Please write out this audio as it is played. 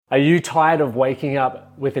Are you tired of waking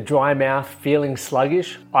up with a dry mouth, feeling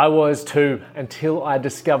sluggish? I was too, until I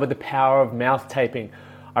discovered the power of mouth taping.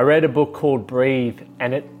 I read a book called Breathe,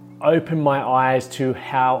 and it opened my eyes to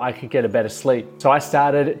how I could get a better sleep. So I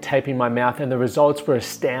started taping my mouth, and the results were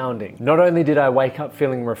astounding. Not only did I wake up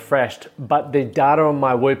feeling refreshed, but the data on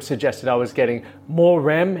my Whoop suggested I was getting more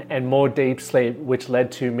REM and more deep sleep, which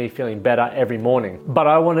led to me feeling better every morning. But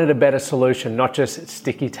I wanted a better solution, not just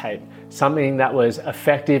sticky tape, something that was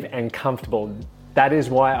effective and comfortable. That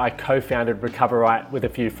is why I co-founded Recover Right with a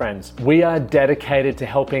few friends. We are dedicated to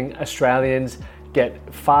helping Australians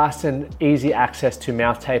get fast and easy access to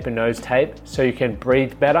mouth tape and nose tape so you can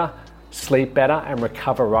breathe better, sleep better, and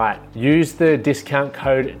recover right. Use the discount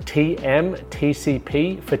code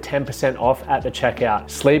TMTCP for 10% off at the checkout.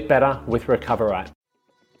 Sleep better with Recover Right.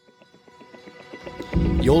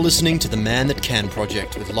 You're listening to the Man That Can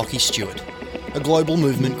Project with Lockie Stewart, a global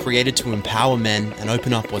movement created to empower men and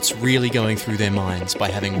open up what's really going through their minds by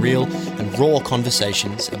having real and raw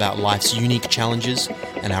conversations about life's unique challenges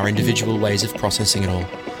and our individual ways of processing it all.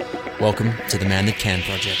 Welcome to the Man That Can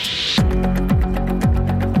Project.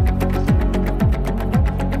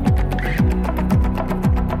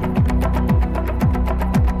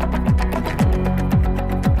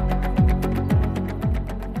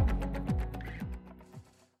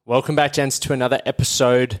 Welcome back, gents, to another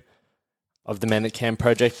episode of the Man That Can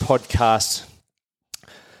Project podcast.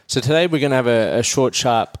 So today we're going to have a short,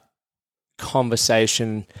 sharp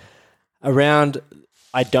conversation around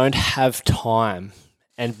I don't have time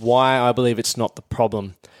and why I believe it's not the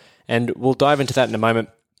problem. And we'll dive into that in a moment.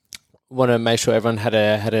 Want to make sure everyone had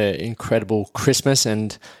an incredible Christmas,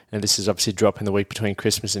 and this is obviously dropping the week between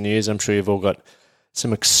Christmas and New Year's. I'm sure you've all got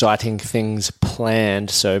some exciting things planned,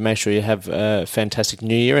 so make sure you have a fantastic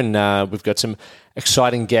New Year, and we've got some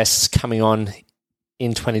exciting guests coming on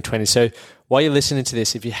in 2020. So while you're listening to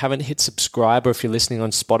this, if you haven't hit subscribe, or if you're listening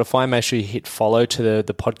on Spotify, make sure you hit follow to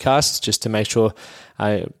the podcast, just to make sure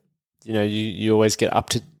you always get up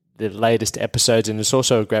to the latest episodes. And it's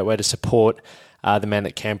also a great way to support the Man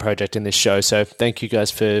That Can Project in this show. So thank you guys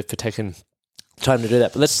for taking time to do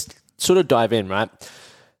that. But let's sort of dive in, right?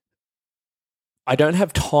 I don't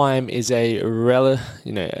have time is a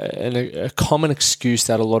common excuse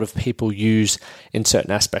that a lot of people use in certain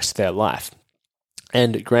aspects of their life.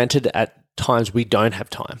 And granted, at times we don't have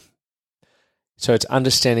time. So it's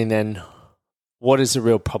understanding then what is the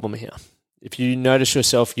real problem here. If you notice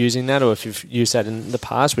yourself using that, or if you've used that in the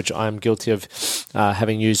past, which I'm guilty of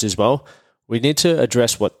having used as well, we need to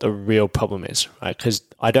address what the real problem is, right? Because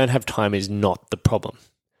I don't have time is not the problem.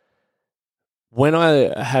 When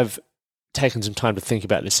I have taken some time to think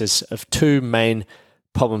about this, as of two main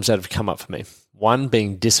problems that have come up for me. One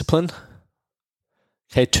being discipline.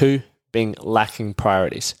 Okay, two being lacking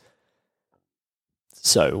priorities.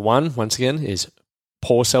 So one, once again, is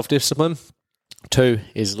poor self-discipline. Two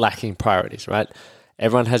is lacking priorities, right?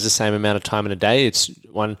 Everyone has the same amount of time in a day. It's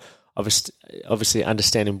one, obviously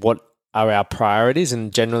understanding what are our priorities,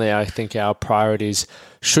 and generally I think our priorities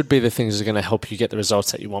should be the things that are going to help you get the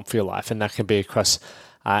results that you want for your life, and that can be across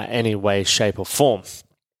any way, shape, or form.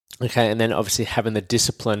 Okay, and then obviously having the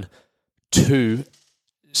discipline to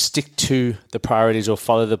stick to the priorities or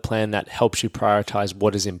follow the plan that helps you prioritize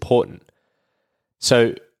what is important.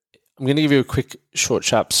 So I'm going to give you a quick, short,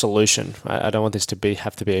 sharp solution. I don't want this to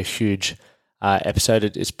have to be a huge episode.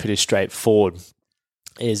 It's pretty straightforward.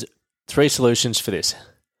 Is 3 solutions for this.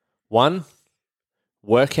 1,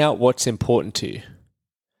 work out what's important to you.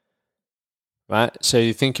 Right? So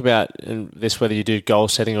you think about this, whether you do goal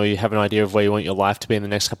setting or you have an idea of where you want your life to be in the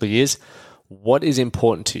next couple of years. What is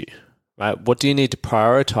important to you? Right? What do you need to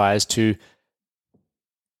prioritize to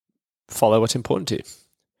follow what's important to you?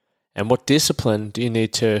 And what discipline do you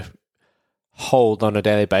need to hold on a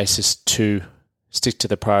daily basis to stick to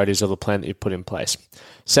the priorities of the plan that you put in place?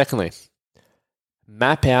 Secondly,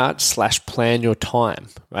 map out / plan your time,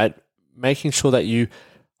 right? Making sure that you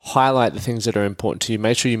highlight the things that are important to you.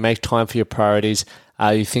 Make sure you make time for your priorities.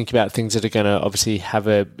 You think about things that are going to obviously have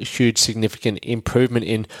a huge, significant improvement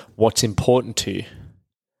in what's important to you,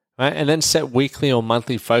 right? And then set weekly or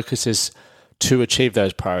monthly focuses to achieve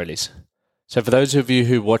those priorities. So for those of you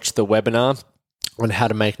who watched the webinar on how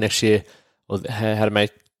to make next year, or how to make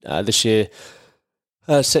this year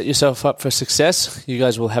set yourself up for success, you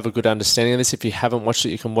guys will have a good understanding of this. If you haven't watched it,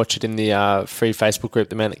 you can watch it in the free Facebook group,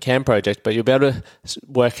 The Man That Can Project, but you'll be able to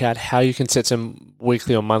work out how you can set some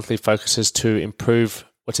weekly or monthly focuses to improve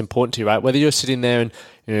what's important to you, right? Whether you're sitting there and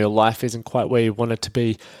your life isn't quite where you want it to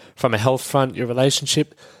be from a health front, your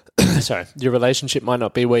relationship might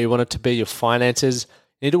not be where you want it to be, your finances.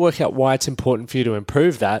 You need to work out why it's important for you to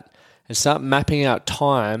improve that, and start mapping out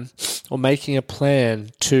time or making a plan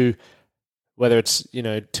to, whether it's,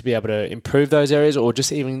 to be able to improve those areas or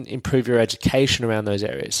just even improve your education around those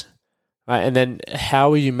areas, right? And then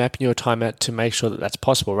how are you mapping your time out to make sure that that's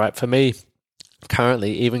possible, right? For me,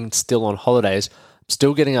 currently, even still on holidays, I'm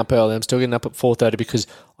still getting up early. I'm still getting up at 4:30 because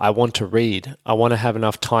I want to read. I want to have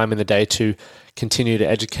enough time in the day to continue to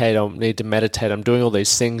educate. I need to meditate. I'm doing all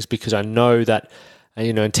these things because I know that,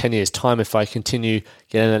 in 10 years' time, if I continue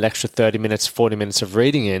getting an extra 30 minutes, 40 minutes of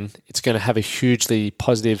reading in, it's going to have a hugely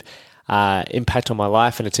positive impact on my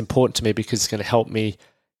life. And it's important to me because it's going to help me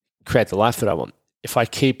create the life that I want. If I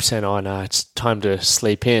keep saying, oh, no, it's time to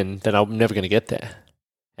sleep in, then I'm never going to get there.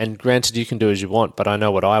 And granted, you can do as you want, but I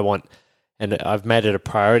know what I want, and I've made it a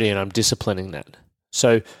priority, and I'm disciplining that.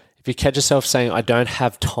 So if you catch yourself saying, I don't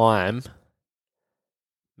have time,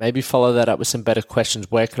 maybe follow that up with some better questions.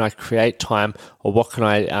 Where can I create time, or what can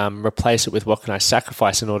I replace it with? What can I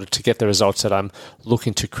sacrifice in order to get the results that I'm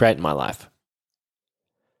looking to create in my life?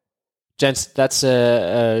 Gents, that's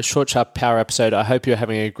a short, sharp power episode. I hope you're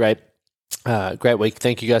having a great week.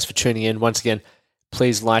 Thank you guys for tuning in. Once again,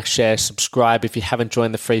 please like, share, subscribe. If you haven't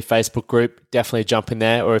joined the free Facebook group, definitely jump in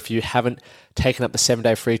there. Or if you haven't taken up the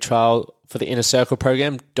 7-day free trial for the Inner Circle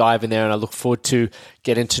program, dive in there, and I look forward to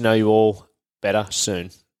getting to know you all better soon.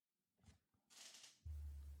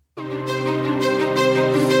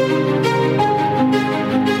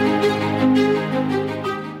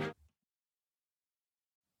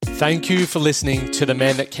 Thank you for listening to the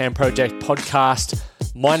Man That Can Project podcast.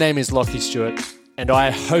 My name is Lockie Stewart, and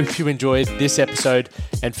I hope you enjoyed this episode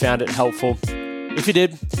and found it helpful. If you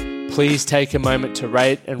did, please take a moment to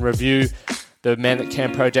rate and review the Man That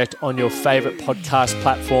Can Project on your favorite podcast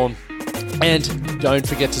platform. And don't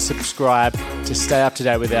forget to subscribe to stay up to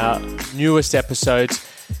date with our newest episodes.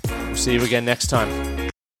 We'll see you again next time.